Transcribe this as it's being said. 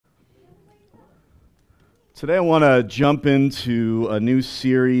Today I want to jump into a new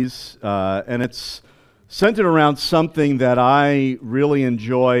series, and it's centered around something that I really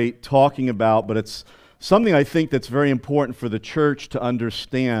enjoy talking about, but it's something I think that's very important for the church to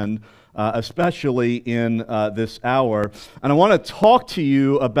understand, especially in this hour. And I want to talk to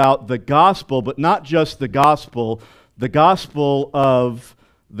you about the gospel, but not just the gospel of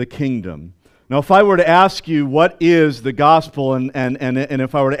the kingdom. Now, if I were to ask you what is the gospel, and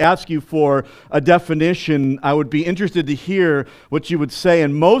if I were to ask you for a definition, I would be interested to hear what you would say.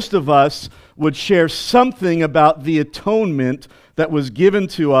 And most of us would share something about the atonement that was given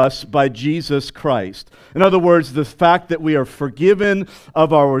to us by Jesus Christ. In other words, the fact that we are forgiven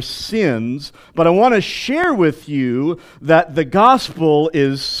of our sins. But I want to share with you that the gospel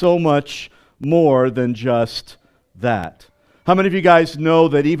is so much more than just that. How many of you guys know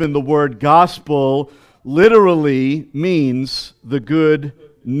that even the word gospel literally means the good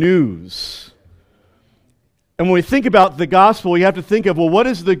news? And when we think about the gospel, we have to think of, well, what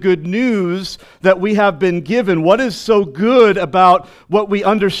is the good news that we have been given? What is so good about what we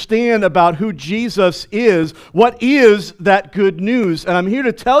understand about who Jesus is? What is that good news? And I'm here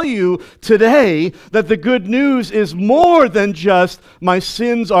to tell you today that the good news is more than just my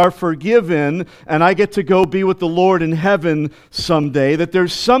sins are forgiven and I get to go be with the Lord in heaven someday. That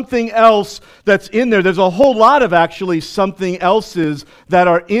there's something else that's in there. There's a whole lot of actually something else's that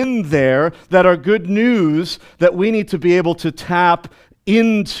are in there that are good news that we need to be able to tap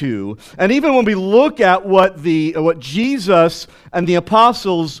into. And even when we look at what Jesus and the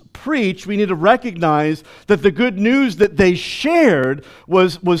apostles preached, we need to recognize that the good news that they shared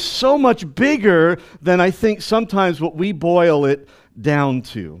was so much bigger than I think sometimes what we boil it down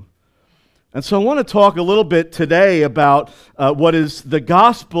to. And so I want to talk a little bit today about what is the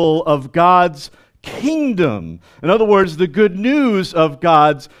gospel of God's kingdom. In other words, the good news of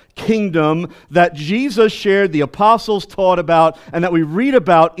God's kingdom that Jesus shared, the apostles taught about, and that we read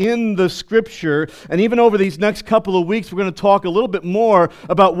about in the scripture. And even over these next couple of weeks, we're going to talk a little bit more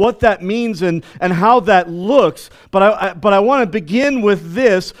about what that means and how that looks. But I want to begin with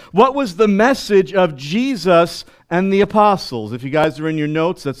this. What was the message of Jesus and the apostles? If you guys are in your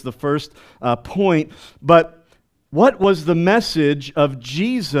notes, that's the first point. But what was the message of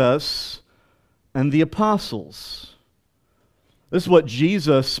Jesus and the apostles? This is what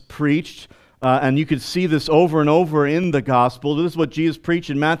Jesus preached, and you could see this over and over in the gospel. This is what Jesus preached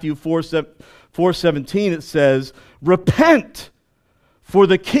in Matthew 4:17. It says, "Repent, for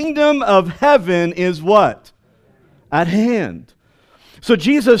the kingdom of heaven is" what? At hand. So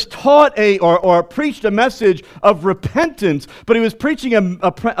Jesus taught or preached a message of repentance, but he was preaching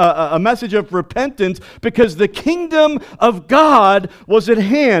a message of repentance because the kingdom of God was at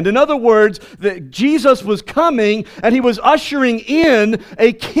hand. In other words, that Jesus was coming and he was ushering in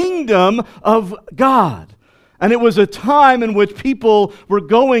a kingdom of God. And it was a time in which people were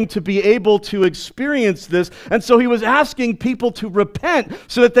going to be able to experience this. And so he was asking people to repent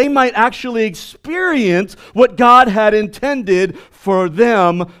so that they might actually experience what God had intended for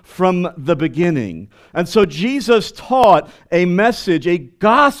them from the beginning. And so Jesus taught a message, a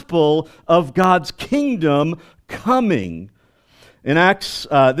gospel of God's kingdom coming. In Acts,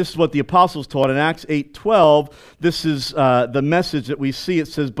 this is what the apostles taught. In Acts 8:12, this is the message that we see. It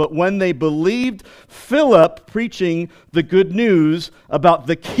says, "But when they believed Philip preaching the good news about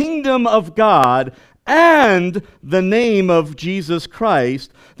the kingdom of God and the name of Jesus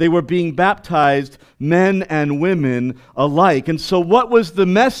Christ, they were being baptized, men and women alike." And so what was the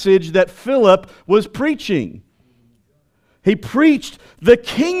message that Philip was preaching? He preached the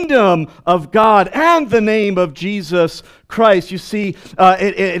kingdom of God and the name of Jesus Christ. You see,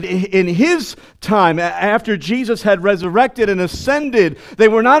 in his time, after Jesus had resurrected and ascended, they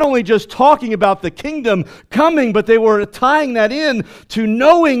were not only just talking about the kingdom coming, but they were tying that in to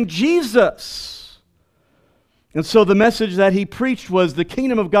knowing Jesus. And so the message that he preached was the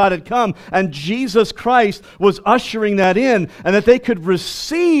kingdom of God had come, and Jesus Christ was ushering that in, and that they could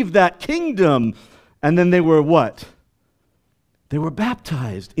receive that kingdom, and then they were what? They were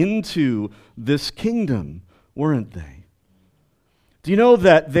baptized into this kingdom, weren't they? Do you know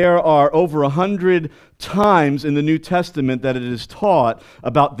that there are over 100 times in the New Testament that it is taught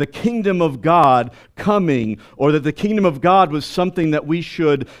about the kingdom of God coming, or that the kingdom of God was something that we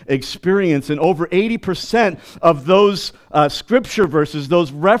should experience? And over 80% of those scripture verses,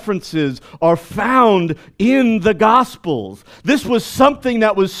 those references, are found in the Gospels. This was something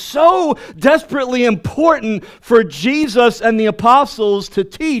that was so desperately important for Jesus and the apostles to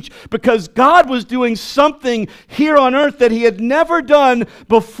teach, because God was doing something here on earth that he had never done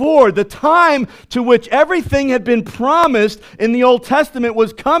before. The time to which everything had been promised in the Old Testament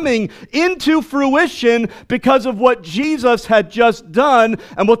was coming into fruition because of what Jesus had just done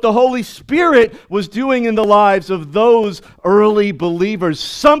and what the Holy Spirit was doing in the lives of those early believers.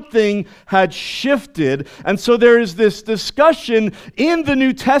 Something had shifted, and so there is this discussion in the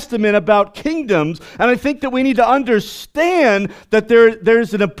New Testament about kingdoms, and I think that we need to understand that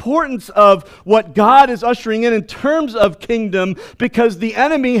there's an importance of what God is ushering in terms of kingdom, because the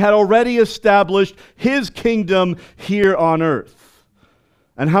enemy had already established his kingdom here on earth.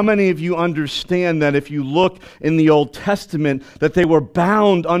 And how many of you understand that if you look in the Old Testament, that they were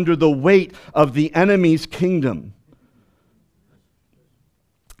bound under the weight of the enemy's kingdom?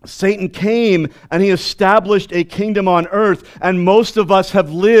 Satan came and he established a kingdom on earth, and most of us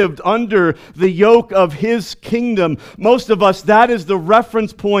have lived under the yoke of his kingdom. Most of us, that is the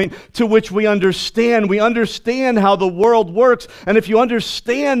reference point to which we understand. We understand how the world works, and if you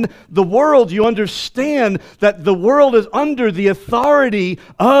understand the world, you understand that the world is under the authority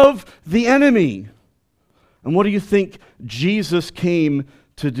of the enemy. And what do you think Jesus came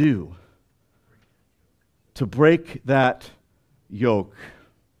to do? To break that yoke.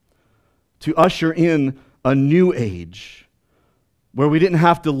 To usher in a new age where we didn't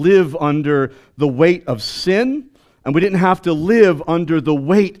have to live under the weight of sin, and we didn't have to live under the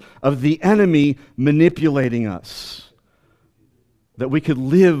weight of the enemy manipulating us. That we could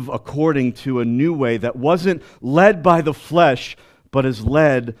live according to a new way that wasn't led by the flesh, but is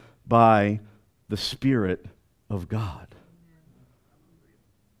led by the Spirit of God.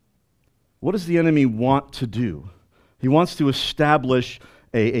 What does the enemy want to do? He wants to establish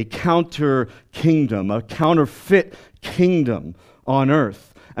a counter kingdom, a counterfeit kingdom on earth.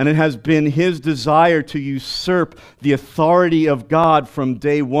 And it has been his desire to usurp the authority of God from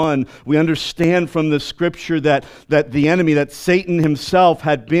day one. We understand from the scripture that the enemy, that Satan himself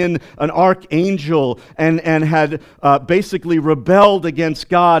had been an archangel and had basically rebelled against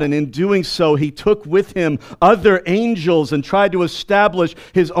God. And in doing so, he took with him other angels and tried to establish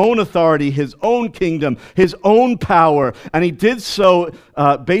his own authority, his own kingdom, his own power. And he did so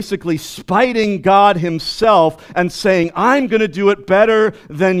basically spiting God himself and saying, I'm going to do it better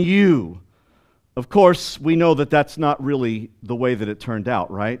than you. Of course, we know that that's not really the way that it turned out,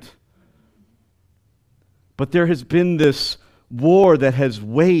 right? But there has been this war that has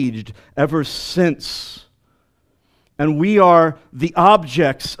waged ever since. And we are the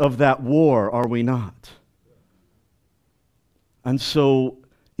objects of that war, are we not? And so,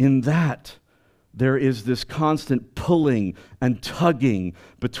 in that, there is this constant pulling and tugging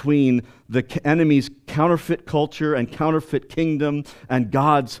between the enemy's counterfeit culture and counterfeit kingdom and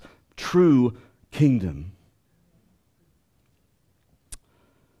God's true kingdom.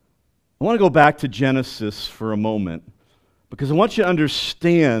 I want to go back to Genesis for a moment, because I want you to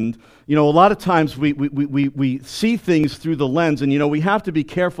understand, a lot of times we see things through the lens, and we have to be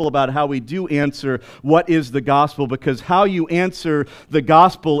careful about how we do answer what is the gospel, because how you answer the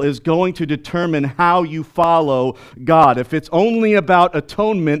gospel is going to determine how you follow God. If it's only about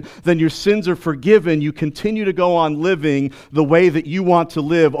atonement, then your sins are forgiven. You continue to go on living the way that you want to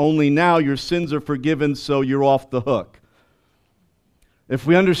live, only now your sins are forgiven, so you're off the hook. If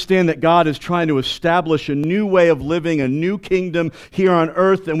we understand that God is trying to establish a new way of living, a new kingdom here on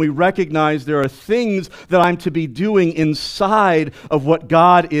earth, and we recognize there are things that I'm to be doing inside of what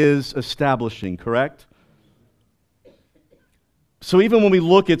God is establishing, correct? So even when we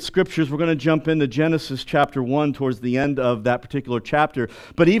look at scriptures, we're going to jump into Genesis chapter 1 towards the end of that particular chapter.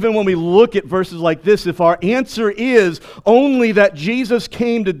 But even when we look at verses like this, if our answer is only that Jesus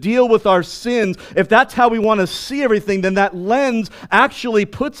came to deal with our sins, if that's how we want to see everything, then that lens actually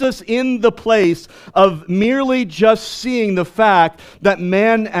puts us in the place of merely just seeing the fact that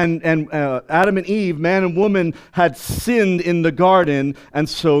man and Adam and Eve, man and woman, had sinned in the garden, and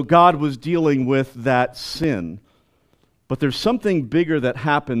so God was dealing with that sin. But there's something bigger that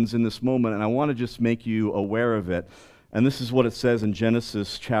happens in this moment, and I want to just make you aware of it. And this is what it says in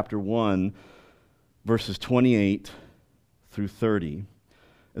Genesis chapter 1, verses 28 through 30.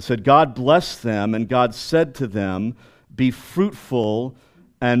 It said, God blessed them, and God said to them, be fruitful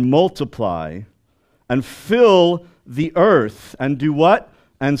and multiply, and fill the earth, and do what?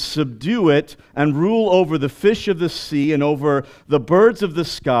 And subdue it, and rule over the fish of the sea, and over the birds of the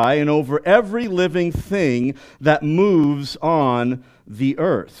sky, and over every living thing that moves on the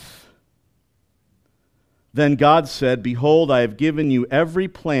earth. Then God said, behold, I have given you every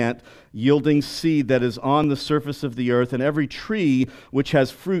plant yielding seed that is on the surface of the earth, and every tree which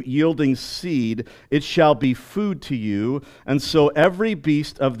has fruit yielding seed, it shall be food to you, and so every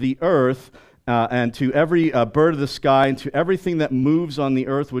beast of the earth, and to every bird of the sky, and to everything that moves on the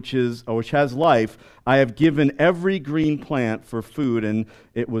earth which has life, I have given every green plant for food, and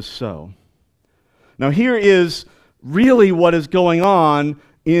it was so. Now here is really what is going on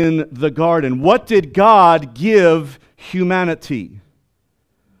in the garden. What did God give humanity?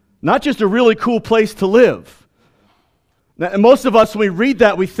 Not just a really cool place to live. Now, most of us, when we read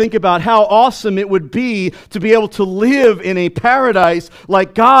that, we think about how awesome it would be to be able to live in a paradise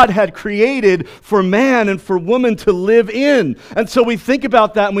like God had created for man and for woman to live in. And so we think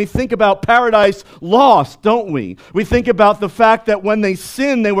about that, and we think about paradise lost, don't we? We think about the fact that when they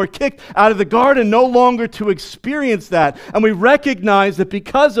sinned, they were kicked out of the garden, no longer to experience that. And we recognize that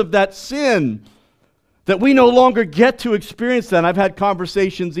because of that sin, that we no longer get to experience that. And I've had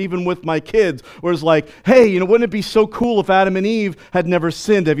conversations even with my kids where it's like, hey, wouldn't it be so cool if Adam and Eve had never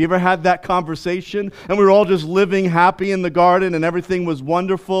sinned? Have you ever had that conversation? And we were all just living happy in the garden and everything was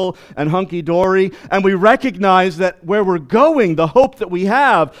wonderful and hunky-dory. And we recognize that where we're going, the hope that we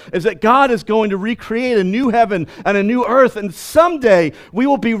have, is that God is going to recreate a new heaven and a new earth. And someday we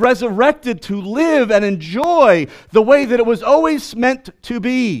will be resurrected to live and enjoy the way that it was always meant to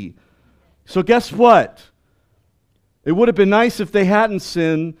be. So guess what? It would have been nice if they hadn't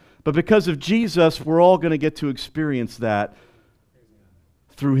sinned, but because of Jesus, we're all going to get to experience that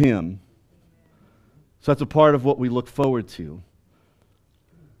through Him. So that's a part of what we look forward to.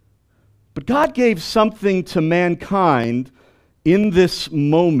 But God gave something to mankind in this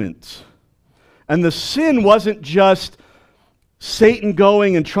moment. And the sin wasn't just Satan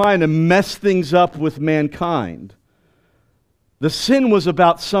going and trying to mess things up with mankind. The sin was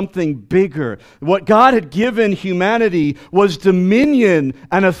about something bigger. What God had given humanity was dominion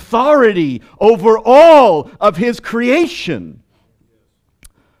and authority over all of His creation.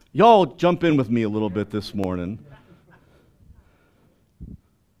 Y'all jump in with me a little bit this morning.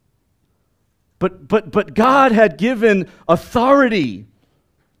 But God had given authority,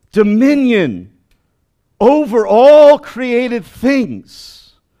 dominion over all created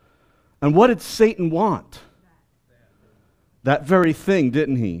things. And what did Satan want? That very thing,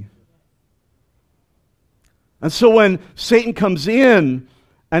 didn't he? And so when Satan comes in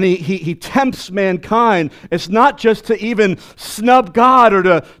and he tempts mankind, it's not just to even snub God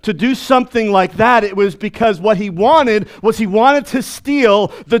or to do something like that. It was because what he wanted was he wanted to steal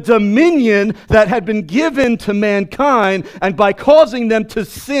the dominion that had been given to mankind, and by causing them to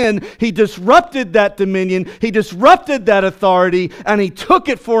sin, he disrupted that dominion, he disrupted that authority, and he took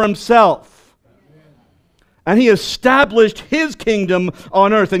it for himself. And he established his kingdom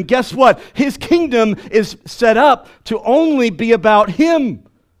on earth. And guess what? His kingdom is set up to only be about him.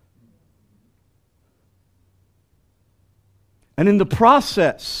 And in the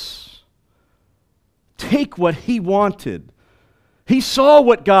process, take what he wanted. He saw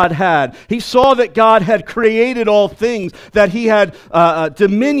what God had. He saw that God had created all things, that he had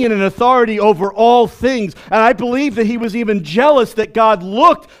dominion and authority over all things. And I believe that he was even jealous that God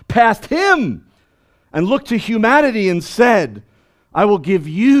looked past him and looked to humanity and said, I will give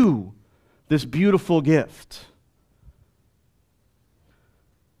you this beautiful gift.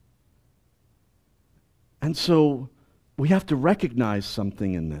 And so we have to recognize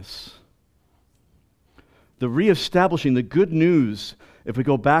something in this. The reestablishing, the good news, if we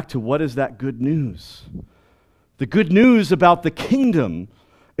go back to what is that good news? The good news about the kingdom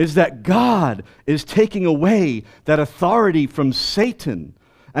is that God is taking away that authority from Satan,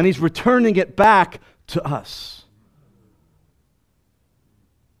 and he's returning it back to us.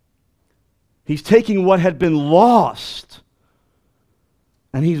 He's taking what had been lost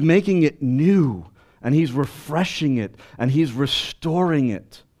and he's making it new, and he's refreshing it, and he's restoring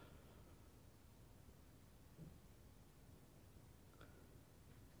it.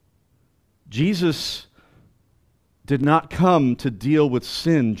 Jesus did not come to deal with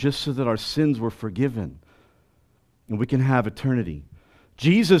sin just so that our sins were forgiven and we can have eternity.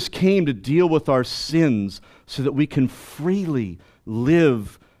 Jesus came to deal with our sins so that we can freely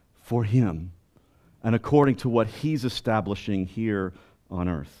live for Him and according to what He's establishing here on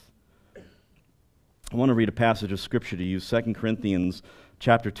earth. I want to read a passage of Scripture to you, 2 Corinthians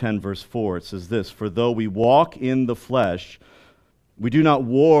chapter 10, verse 4. It says this, "For though we walk in the flesh, we do not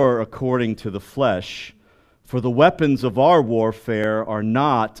war according to the flesh, for the weapons of our warfare are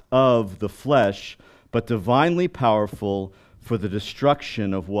not of the flesh, but divinely powerful for the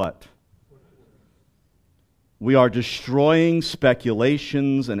destruction of what? We are destroying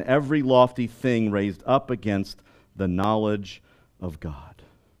speculations and every lofty thing raised up against the knowledge of God."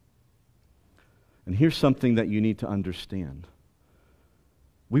 And here's something that you need to understand.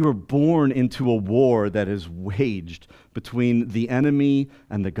 We were born into a war that is waged between the enemy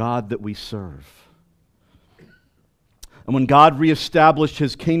and the God that we serve. And when God reestablished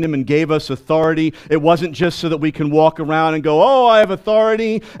His kingdom and gave us authority, it wasn't just so that we can walk around and go, oh, I have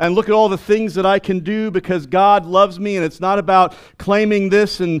authority, and look at all the things that I can do because God loves me, and it's not about claiming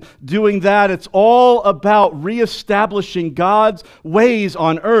this and doing that. It's all about reestablishing God's ways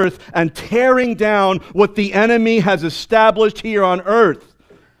on earth and tearing down what the enemy has established here on earth.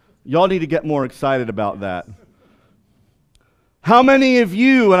 Y'all need to get more excited about that. How many of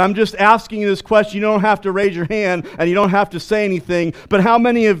you, and I'm just asking you this question, you don't have to raise your hand and you don't have to say anything, but how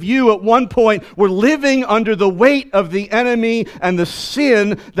many of you at one point were living under the weight of the enemy and the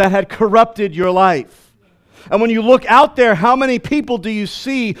sin that had corrupted your life? And when you look out there, how many people do you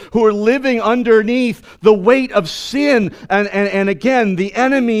see who are living underneath the weight of sin and again, the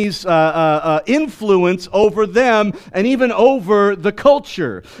enemy's influence over them and even over the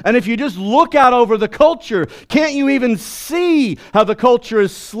culture? And if you just look out over the culture, can't you even see how the culture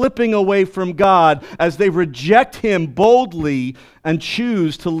is slipping away from God as they reject Him boldly and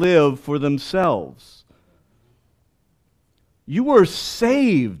choose to live for themselves? You were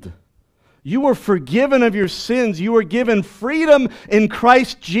saved. You were forgiven of your sins. You were given freedom in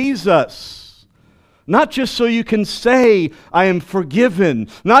Christ Jesus. Not just so you can say, I am forgiven.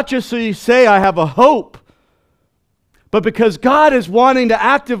 Not just so you say, I have a hope. But because God is wanting to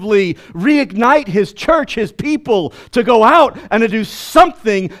actively reignite His church, His people, to go out and to do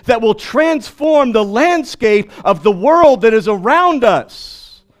something that will transform the landscape of the world that is around us.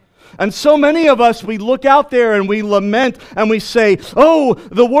 And so many of us, we look out there and we lament and we say, oh,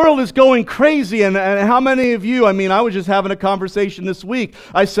 the world is going crazy. And how many of you, I was just having a conversation this week.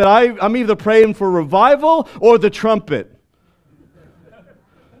 I said, I'm either praying for revival or the trumpet.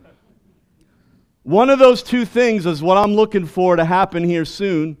 One of those two things is what I'm looking for to happen here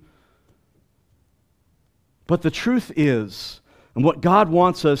soon. But the truth is, and what God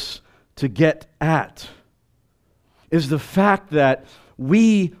wants us to get at, is the fact that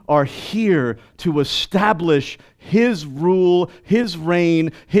we are here to establish His rule, His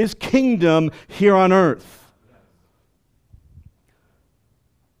reign, His kingdom here on earth.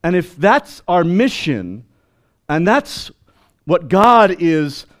 And if that's our mission, and that's what God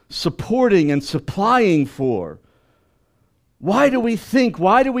is supporting and supplying for, why do we think,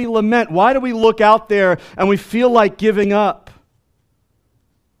 why do we lament, why do we look out there and we feel like giving up?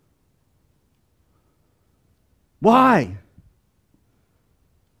 Why?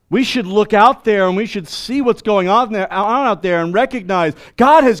 We should look out there and we should see what's going on out there and recognize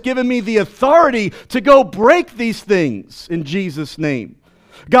God has given me the authority to go break these things in Jesus' name.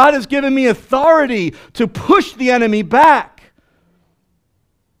 God has given me authority to push the enemy back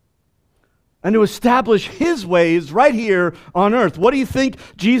and to establish His ways right here on earth. What do you think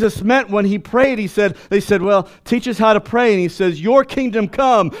Jesus meant when He prayed? They said, well, teach us how to pray. And He says, your kingdom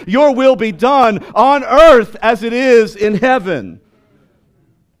come, your will be done on earth as it is in heaven.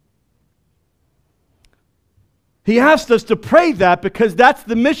 He asked us to pray that because that's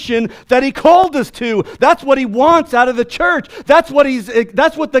the mission that He called us to. That's what He wants out of the church. That's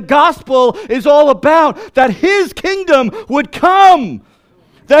what the gospel is all about. That His kingdom would come.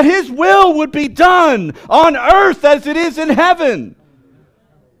 That His will would be done on earth as it is in heaven.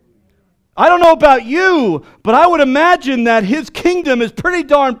 I don't know about you, but I would imagine that His kingdom is pretty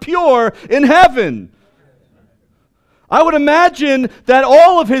darn pure in heaven. I would imagine that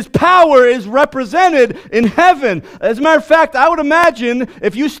all of His power is represented in heaven. As a matter of fact, I would imagine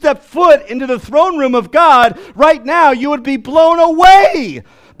if you step foot into the throne room of God right now, you would be blown away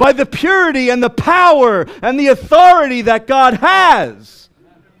by the purity and the power and the authority that God has.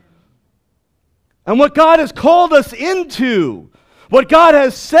 And what God has called us into, what God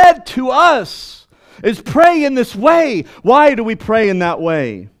has said to us, is pray in this way. Why do we pray in that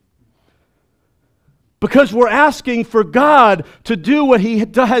way? Because we're asking for God to do what He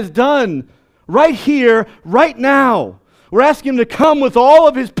has done right here, right now. We're asking Him to come with all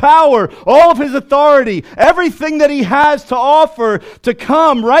of His power, all of His authority, everything that He has to offer, to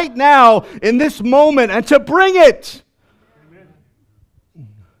come right now in this moment and to bring it.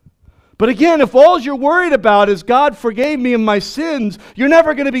 But again, if all you're worried about is God forgave me of my sins, you're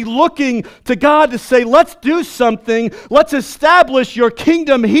never going to be looking to God to say, let's do something. Let's establish your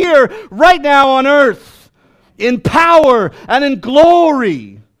kingdom here right now on earth in power and in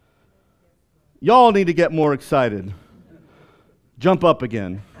glory. Y'all need to get more excited. Jump up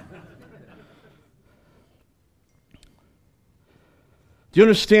again. Do you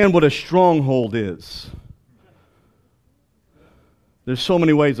understand what a stronghold is? There's so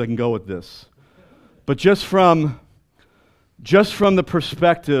many ways I can go with this. But just from just from the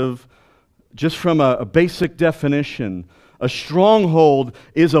perspective, just from a basic definition, a stronghold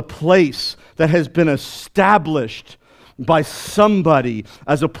is a place that has been established by somebody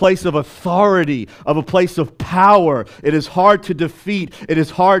as a place of authority, of a place of power. It is hard to defeat. It is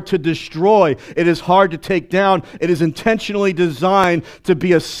hard to destroy. It is hard to take down. It is intentionally designed to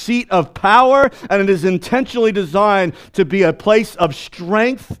be a seat of power, and it is intentionally designed to be a place of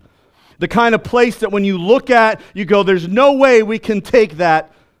strength, the kind of place that when you look at, you go, there's no way we can take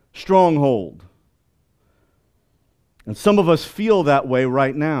that stronghold. And some of us feel that way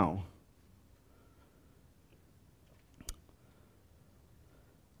right now.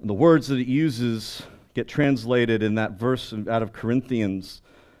 And the words that it uses get translated in that verse out of Corinthians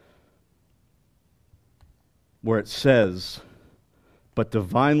where it says, but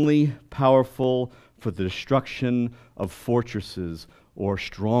divinely powerful for the destruction of fortresses or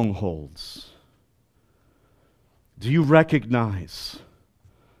strongholds. Do you recognize?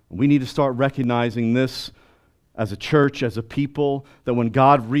 We need to start recognizing this as a church, as a people, that when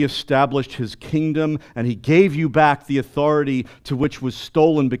God reestablished His kingdom and He gave you back the authority to which was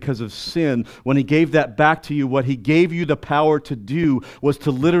stolen because of sin, when He gave that back to you, what He gave you the power to do was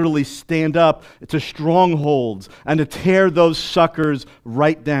to literally stand up to strongholds and to tear those suckers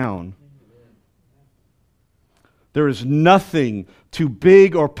right down. There is nothing too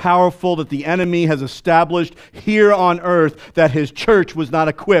big or powerful that the enemy has established here on earth that His church was not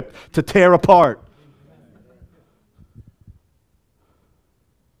equipped to tear apart.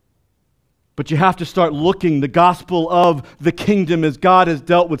 But you have to start looking. The gospel of the kingdom is God has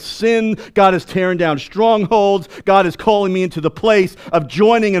dealt with sin. God is tearing down strongholds. God is calling me into the place of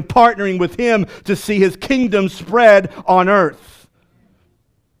joining and partnering with Him to see His kingdom spread on earth.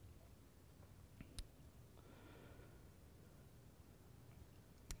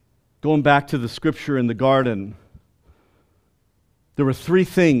 Going back to the scripture in the garden, there were three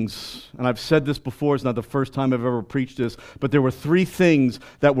things, and I've said this before, it's not the first time I've ever preached this, but there were three things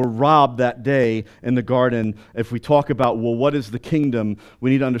that were robbed that day in the garden. If we talk about, well, what is the kingdom,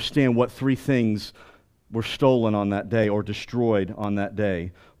 we need to understand what three things were stolen on that day or destroyed on that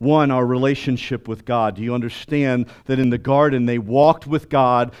day. One, our relationship with God. Do you understand that in the garden they walked with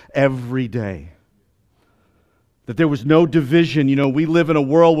God every day? That there was no division. You know, we live in a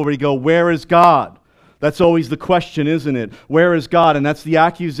world where we go, where is God? That's always the question, isn't it? Where is God? And that's the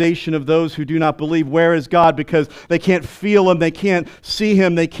accusation of those who do not believe. Where is God? Because they can't feel Him, they can't see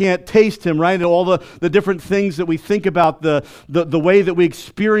Him, they can't taste Him, right? And all the different things that we think about, the way that we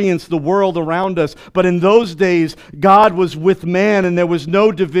experience the world around us. But in those days, God was with man, and there was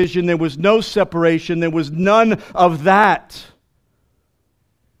no division, there was no separation, there was none of that.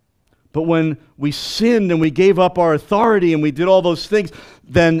 But when we sinned and we gave up our authority and we did all those things,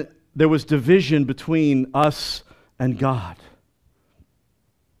 then there was division between us and God.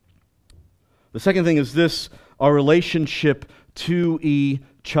 The second thing is this, our relationship to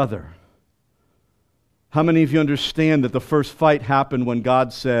each other. How many of you understand that the first fight happened when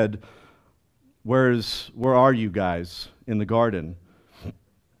God said, where are you guys in the garden?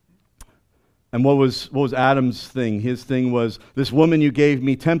 And what was Adam's thing? His thing was, this woman you gave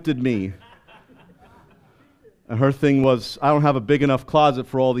me tempted me. And her thing was, I don't have a big enough closet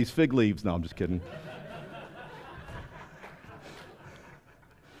for all these fig leaves. No, I'm just kidding.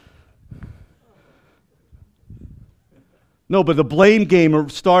 No, but the blame game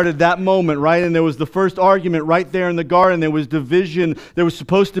started that moment, right? And there was the first argument right there in the garden. There was division. There was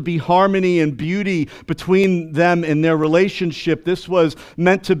supposed to be harmony and beauty between them in their relationship. This was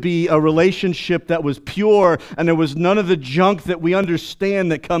meant to be a relationship that was pure, and there was none of the junk that we understand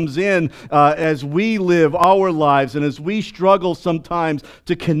that comes in as we live our lives and as we struggle sometimes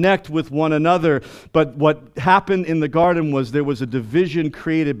to connect with one another. But what happened in the garden was there was a division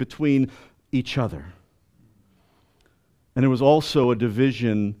created between each other. And there was also a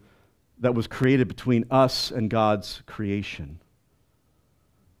division that was created between us and God's creation.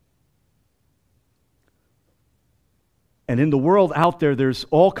 And in the world out there, there's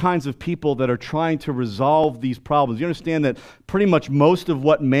all kinds of people that are trying to resolve these problems. You understand that pretty much most of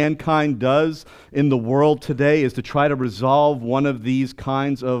what mankind does in the world today is to try to resolve one of these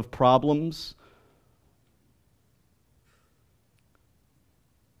kinds of problems?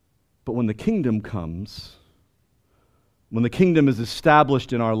 But when the kingdom comes, when the kingdom is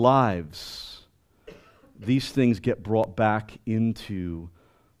established in our lives, these things get brought back into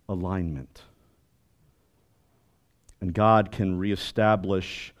alignment. And God can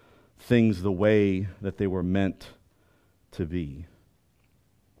reestablish things the way that they were meant to be.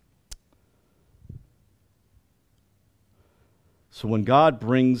 So when God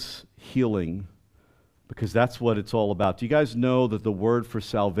brings healing because that's what it's all about. Do you guys know that the word for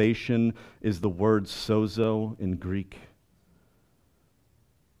salvation is the word sozo in Greek?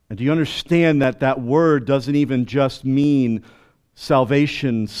 And do you understand that that word doesn't even just mean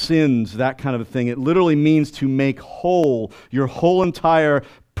salvation, sins, that kind of a thing? It literally means to make whole your whole entire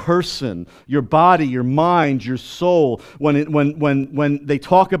person, your body, your mind, your soul. When they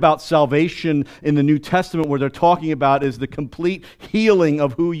talk about salvation in the New Testament, what they're talking about is the complete healing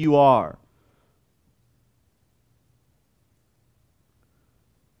of who you are.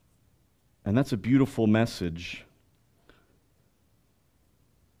 And that's a beautiful message.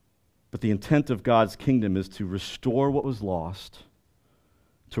 But the intent of God's kingdom is to restore what was lost,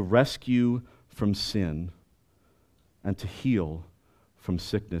 to rescue from sin, and to heal from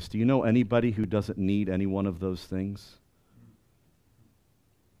sickness. Do you know anybody who doesn't need any one of those things?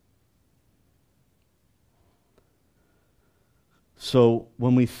 So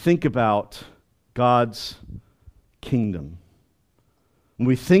when we think about God's kingdom, when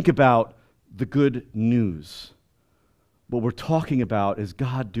we think about the good news, what we're talking about is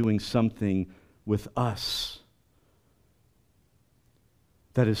God doing something with us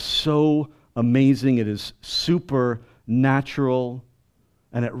that is so amazing. It is supernatural,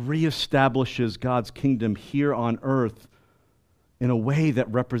 and it reestablishes God's kingdom here on earth in a way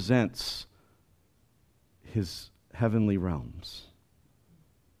that represents His heavenly realms.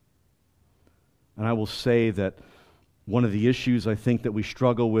 And I will say that one of the issues I think that we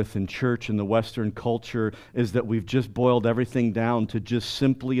struggle with in church in the Western culture is that we've just boiled everything down to just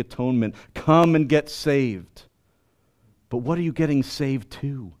simply atonement. Come and get saved. But what are you getting saved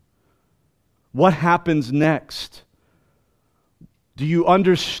to? What happens next? Do you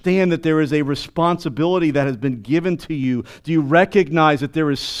understand that there is a responsibility that has been given to you? Do you recognize that there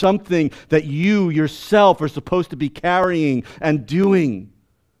is something that you yourself are supposed to be carrying and doing?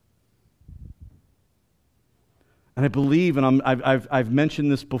 And I believe, and I've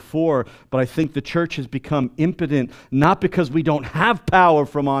mentioned this before, but I think the church has become impotent, not because we don't have power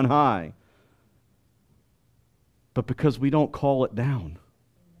from on high, but because we don't call it down.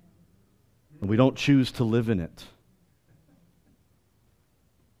 And we don't choose to live in it.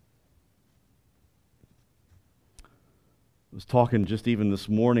 I was talking just even this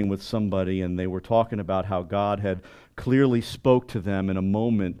morning with somebody, and they were talking about how God had clearly spoke to them in a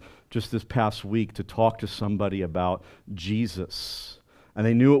moment just this past week to talk to somebody about Jesus. And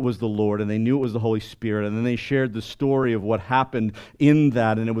they knew it was the Lord, and they knew it was the Holy Spirit, and then they shared the story of what happened in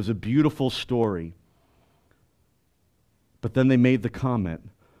that, and it was a beautiful story. But then they made the comment,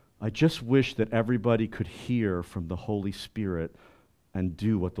 I just wish that everybody could hear from the Holy Spirit and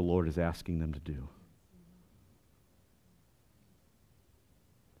do what the Lord is asking them to do.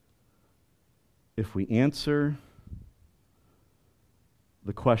 If we answer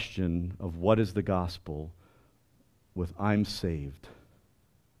the question of what is the gospel with I'm saved,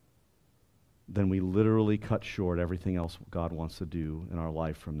 then we literally cut short everything else God wants to do in our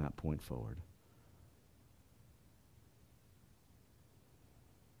life from that point forward.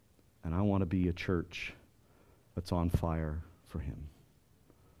 And I want to be a church that's on fire for Him.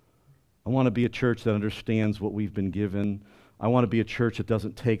 I want to be a church that understands what we've been given. I want to be a church that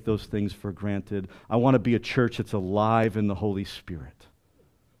doesn't take those things for granted. I want to be a church that's alive in the Holy Spirit.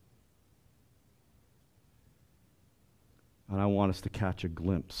 And I want us to catch a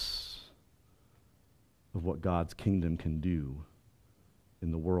glimpse of what God's kingdom can do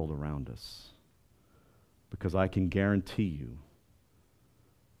in the world around us. Because I can guarantee you,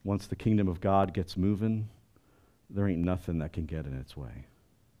 once the kingdom of God gets moving, there ain't nothing that can get in its way.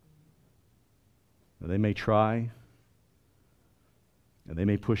 Now, they may try, and they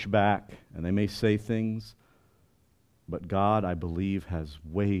may push back, and they may say things, but God, I believe, has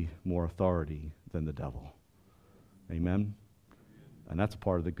way more authority than the devil. Amen? And that's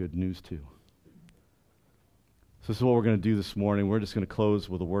part of the good news, too. So this is what we're going to do this morning. We're just going to close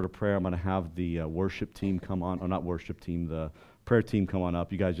with a word of prayer. I'm going to have the worship team come on, or not worship team, the prayer team come on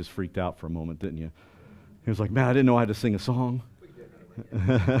up. You guys just freaked out for a moment, didn't you? He was like, man, I didn't know I had to sing a song.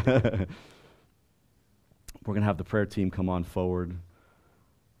 We're going to have the prayer team come on forward.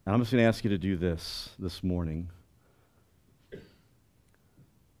 And I'm just going to ask you to do this morning.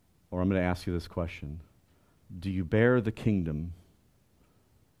 Or I'm going to ask you this question. Do you bear the kingdom?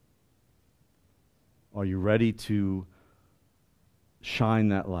 Are you ready to shine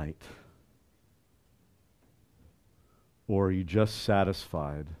that light? Or are you just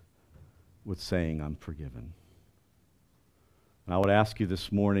satisfied with saying, I'm forgiven? And I would ask you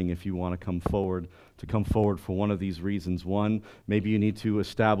this morning if you want to come forward for one of these reasons. One, maybe you need to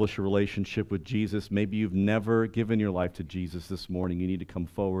establish a relationship with Jesus. Maybe you've never given your life to Jesus this morning. You need to come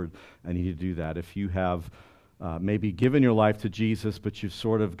forward and you need to do that. If you have maybe given your life to Jesus, but you've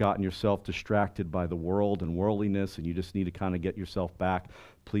sort of gotten yourself distracted by the world and worldliness, and you just need to kind of get yourself back,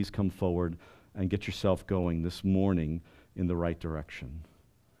 please come forward and get yourself going this morning in the right direction.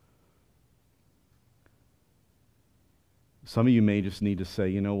 Some of you may just need to say,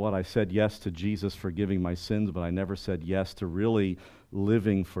 you know what, I said yes to Jesus forgiving my sins, but I never said yes to really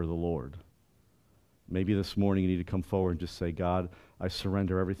living for the Lord. Maybe this morning you need to come forward and just say, God, I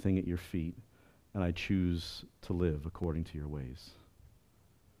surrender everything at your feet, and I choose to live according to your ways.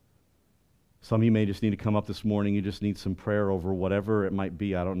 Some of you may just need to come up this morning. You just need some prayer over whatever it might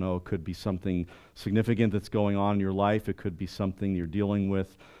be. I don't know. It could be something significant that's going on in your life. It could be something you're dealing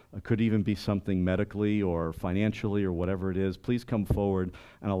with. It could even be something medically or financially or whatever it is. Please come forward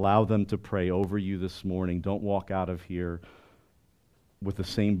and allow them to pray over you this morning. Don't walk out of here with the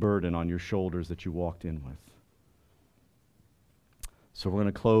same burden on your shoulders that you walked in with. So we're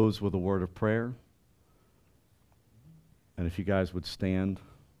going to close with a word of prayer. And if you guys would stand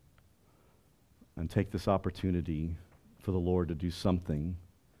and take this opportunity for the Lord to do something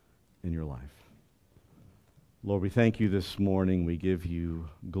in your life. Lord, we thank you this morning. We give you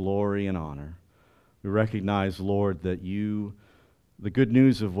glory and honor. We recognize, Lord, that the good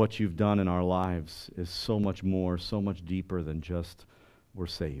news of what you've done in our lives is so much more, so much deeper than just we're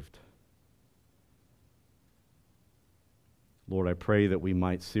saved. Lord, I pray that we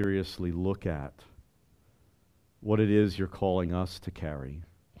might seriously look at what it is you're calling us to carry,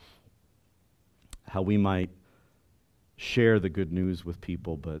 how we might share the good news with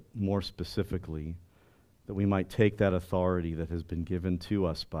people, but more specifically, that we might take that authority that has been given to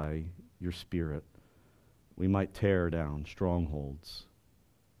us by your Spirit. We might tear down strongholds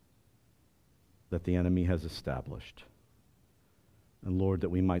that the enemy has established. And Lord, that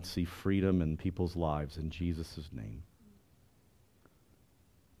we might see freedom in people's lives in Jesus' name.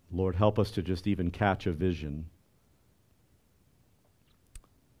 Lord, help us to just even catch a vision.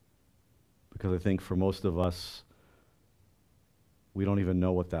 Because I think for most of us, we don't even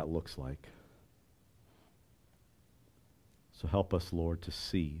know what that looks like. So help us, Lord, to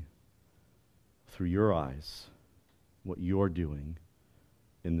see through your eyes what you're doing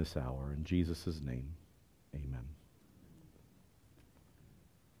in this hour. In Jesus' name, amen.